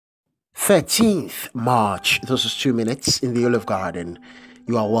13th March. This is 2 minutes in the Olive Garden.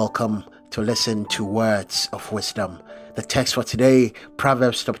 You are welcome to listen to words of wisdom. The text for today,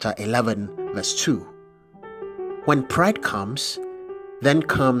 Proverbs chapter 11, verse 2. When pride comes, then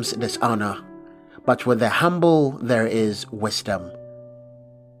comes dishonor, but with the humble there is wisdom.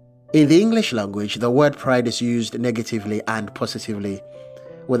 In the English language, the word pride is used negatively and positively,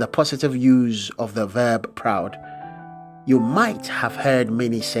 with a positive use of the verb proud. You might have heard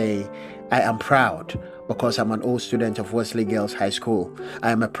many say, I am proud because I'm an old student of Wesley Girls High School. I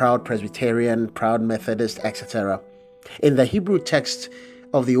am a proud Presbyterian, proud Methodist, etc. In the Hebrew text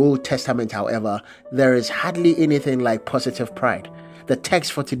of the Old Testament, however, there is hardly anything like positive pride. The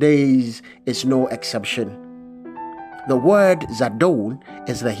text for today is no exception. The word zadon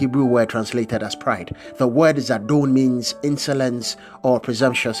is the Hebrew word translated as pride. The word zadon means insolence or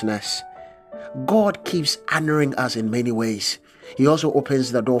presumptuousness. God keeps honoring us in many ways. He also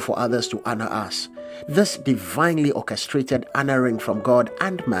opens the door for others to honor us. This divinely orchestrated honoring from God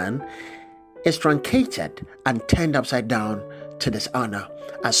and man is truncated and turned upside down to dishonor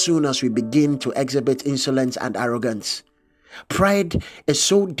as soon as we begin to exhibit insolence and arrogance. Pride is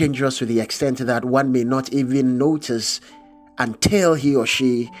so dangerous to the extent that one may not even notice until he or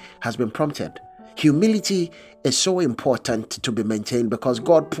she has been prompted. Humility is so important to be maintained because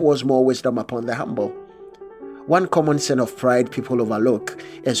God pours more wisdom upon the humble. One common sin of pride people overlook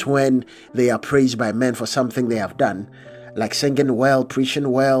is when they are praised by men for something they have done, like singing well,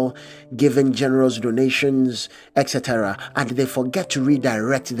 preaching well, giving generous donations, etc., and they forget to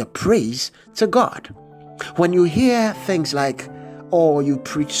redirect the praise to God. When you hear things like, oh, you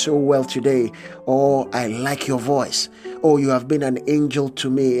preach so well today, or I like your voice, or you have been an angel to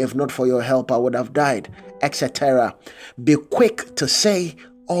me, if not for your help I would have died, etc., be quick to say,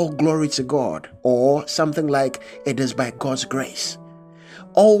 all glory to God, or something like, it is by God's grace.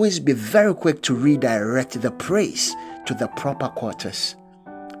 Always be very quick to redirect the praise to the proper quarters.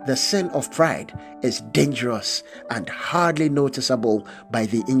 The sin of pride is dangerous and hardly noticeable by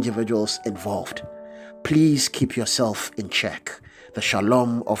the individuals involved. Please keep yourself in check. The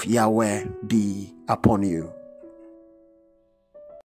shalom of Yahweh be upon you.